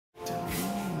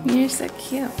You're so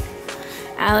cute.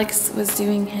 Alex was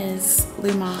doing his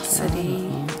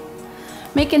Lumosity,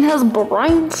 making his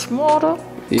brain smarter.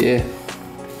 Yeah.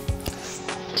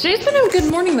 Today's been a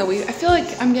good morning though. I feel like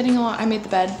I'm getting a lot. I made the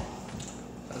bed.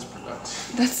 That's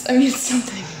productive. It's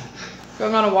something.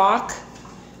 Going on a walk,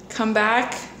 come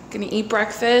back, gonna eat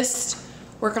breakfast,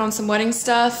 work on some wedding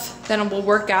stuff, then we'll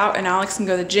work out and Alex can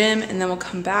go to the gym, and then we'll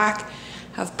come back,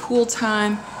 have pool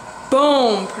time.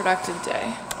 Boom, productive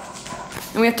day.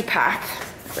 And we have to pack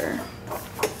for...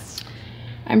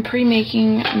 I'm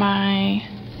pre-making my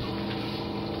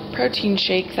protein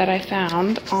shake that I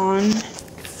found on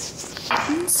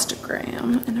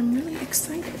Instagram, and I'm really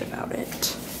excited about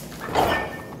it.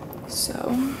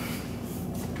 So,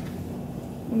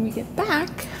 when we get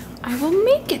back, I will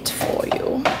make it for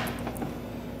you.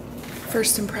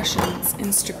 First impressions,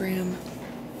 Instagram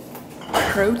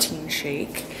protein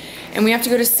shake. And we have to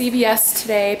go to CVS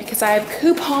today because I have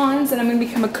coupons and I'm gonna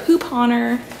become a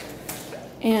couponer.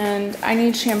 And I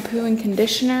need shampoo and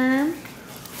conditioner.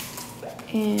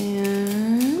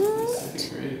 And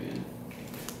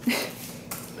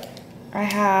I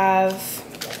have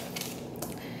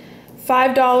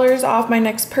 $5 off my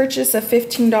next purchase of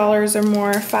 $15 or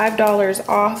more, $5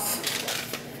 off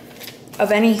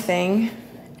of anything,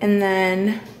 and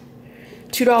then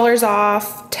 $2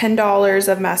 off, $10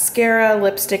 of mascara,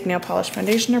 lipstick, nail polish,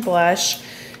 foundation, or blush,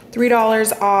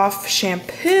 $3 off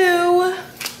shampoo,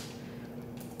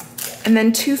 and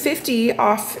then $2.50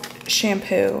 off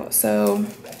shampoo. So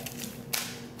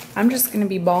I'm just gonna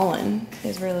be ballin',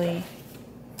 is really.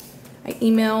 I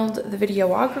emailed the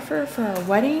videographer for our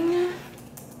wedding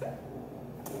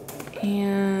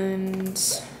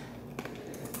and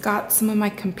got some of my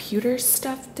computer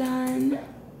stuff done.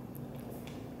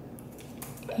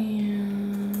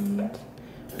 And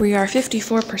we are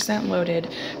 54% loaded.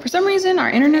 For some reason, our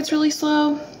internet's really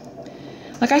slow.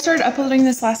 Like, I started uploading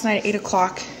this last night at 8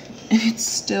 o'clock, and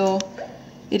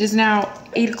it is now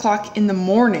 8 o'clock in the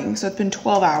morning, so it's been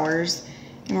 12 hours,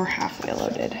 and we're halfway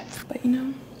loaded. But you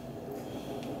know,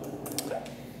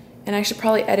 and I should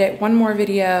probably edit one more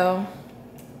video,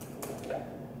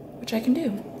 which I can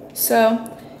do.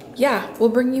 So yeah, we'll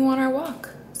bring you on our walk.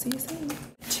 See you soon.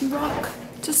 To walk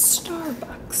to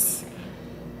Starbucks,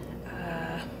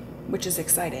 which is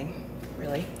exciting,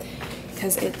 really,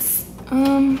 because it's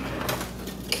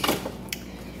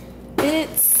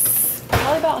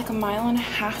probably about like a mile and a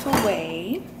half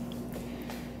away.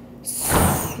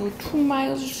 So 2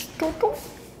 miles total,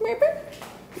 maybe?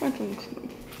 I don't know.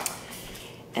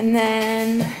 And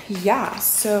then, yeah,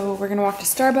 so we're gonna walk to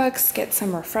Starbucks, get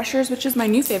some refreshers, which is my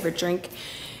new favorite drink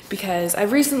because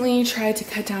I've recently tried to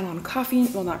cut down on coffee.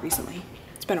 Well, not recently,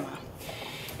 it's been a while.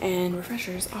 And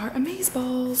refreshers are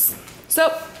amazeballs. So,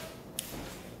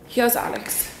 here's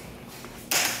Alex.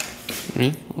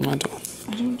 Me? What am I doing?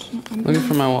 I don't know. I'm looking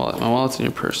for my wallet. My wallet's in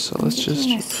your purse, so let's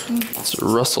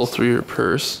rustle through your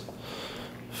purse.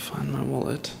 Find my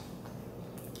wallet.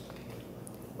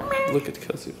 Look at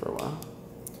Kelsey for a while.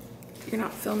 You're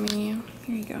not filming you.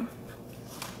 Here you go.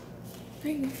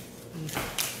 There you go.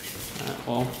 Alright,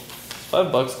 well,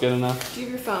 $5 good enough. Do you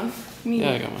have your phone?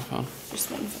 Yeah, I got my phone.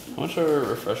 Just one phone. How much are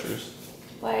refreshers?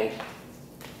 Like,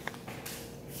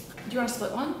 do you want to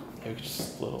split one? Yeah, we could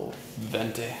just little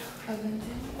venti. A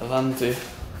venti? A venti.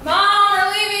 Mom,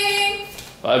 we're leaving!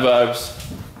 Bye, Babs.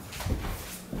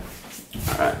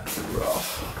 Alright, we're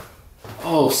off.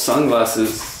 Oh,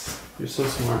 sunglasses. You're so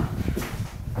smart.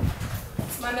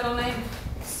 It's my middle name.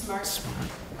 Smart. Smart.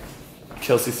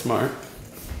 Kelsey Smart.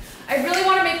 I really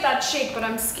want to make that shake, but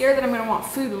I'm scared that I'm going to want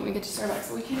food when we get to Starbucks,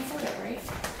 but we can't afford it, right?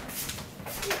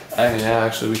 Yeah,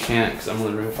 actually we can't because I'm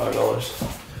only bringing $5.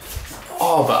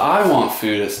 Oh, but I want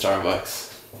food at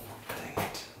Starbucks. Dang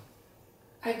it.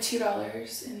 I have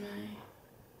 $2 in my...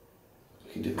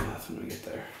 We can do the math when we get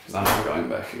there because I'm not going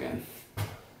back again.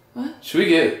 What? Should we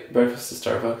get breakfast at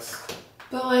Starbucks?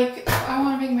 But like, I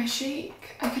want to make my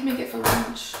shake. I could make it for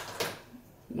lunch.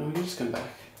 No, we can just come back.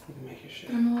 We can make your shake.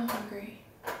 But I'm a little hungry.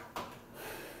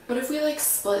 What if we like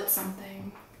split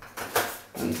something?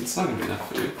 And it's not gonna be enough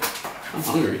food. I'm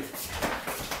hungry.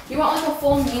 You want like a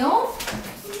full meal?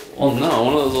 Well, no,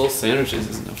 one of those little sandwiches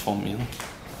isn't a full meal.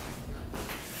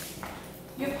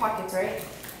 You have pockets, right?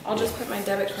 I'll just put my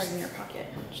debit card in your pocket.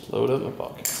 Just load up my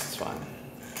pockets. It's fine.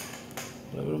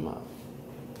 Load them up.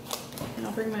 And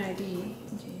I'll bring my ID in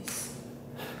case.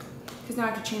 Because now I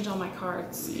have to change all my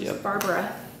cards. Yep.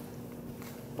 Barbara.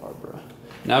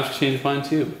 Now I have to change mine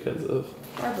too because of...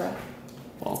 Barbara.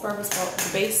 Well. It's Barbara's fault.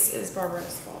 The base is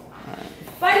Barbara's fault.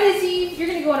 Alright. Bye, Daisy. You're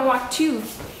going to go on a walk too.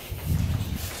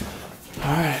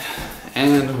 Alright.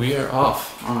 And we are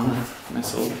off. on a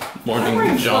nice little I'm morning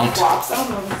wearing jaunt. flip-flops. I don't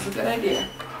know if it's a good idea.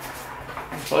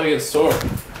 Probably get a store.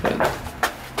 But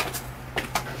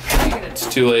it's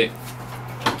too late.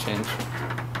 Change.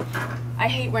 I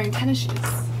hate wearing tennis shoes.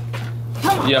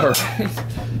 Yeah, right.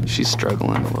 She's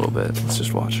struggling a little bit. Let's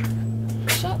just watch her.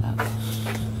 Shut up.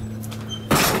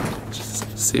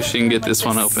 Just see if she can get this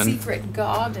one open. Secret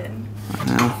garden. I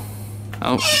know.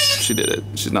 Oh, she did it.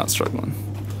 She's not struggling.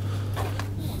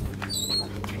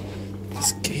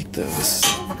 This gate though.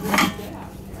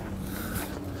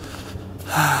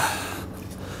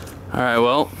 Alright,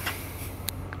 well.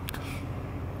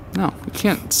 No, you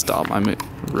can't stop my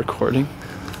recording.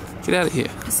 Get out of here.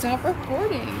 Stop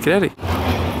recording. Get out of here.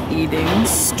 Eating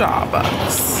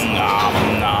Starbucks. Nom,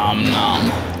 nom,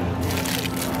 nom.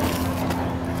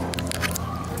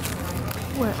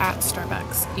 We're at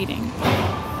Starbucks eating.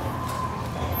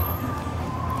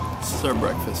 This is our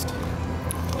breakfast.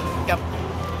 Yep.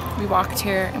 We walked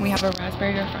here and we have a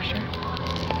raspberry refresher.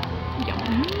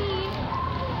 Yum.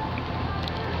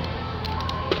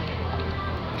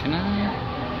 Can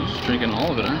I? You're just drinking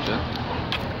all of it, aren't you?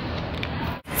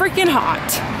 Freaking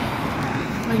hot.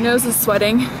 My nose is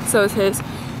sweating, so is his.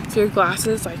 So your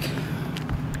glasses, like,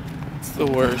 It's the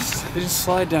worst. They just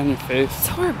slide down your face. it's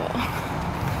horrible.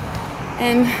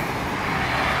 And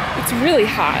it's really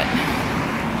hot.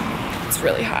 It's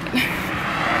really hot.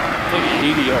 It's like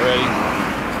 80 already.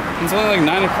 It's only like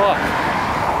 9 o'clock.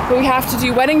 But we have to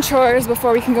do wedding chores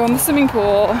before we can go in the swimming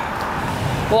pool.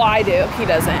 Well, I do. He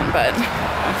doesn't, but.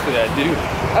 Actually, I do.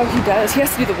 Oh, he does. He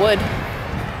has to do the wood.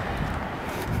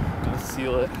 I'll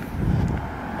seal it.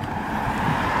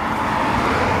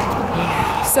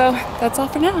 So that's all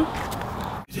for now.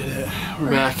 We did it.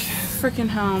 We're back. Freaking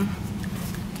home.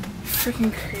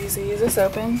 Freaking crazy. Is this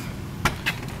open?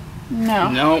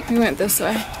 No. Nope. We went this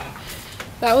way.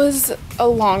 That was a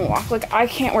long walk. Like, I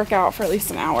can't work out for at least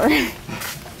an hour.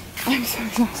 I'm so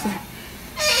exhausted.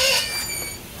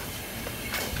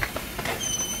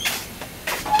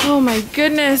 Oh my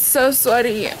goodness, so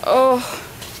sweaty. Oh.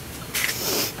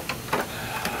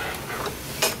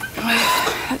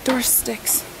 That door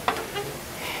sticks.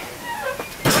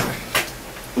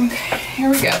 Okay, here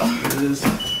we go. It is.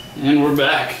 And we're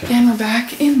back. And we're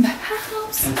back in the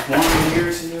house. It's warm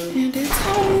here too. And it's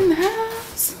hot in the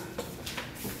house.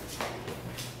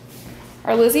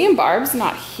 Are Lizzie and Barb's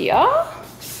not here?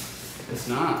 It's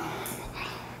not.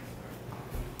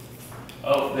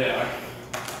 Oh, they are.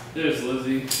 There's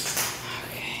Lizzie.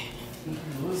 Okay.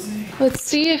 Lizzie. Let's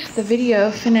see if the video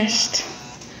finished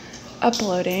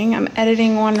uploading. I'm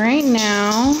editing one right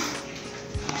now.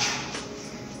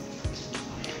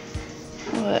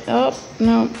 What? Oh,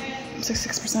 no.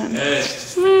 66%. Hey.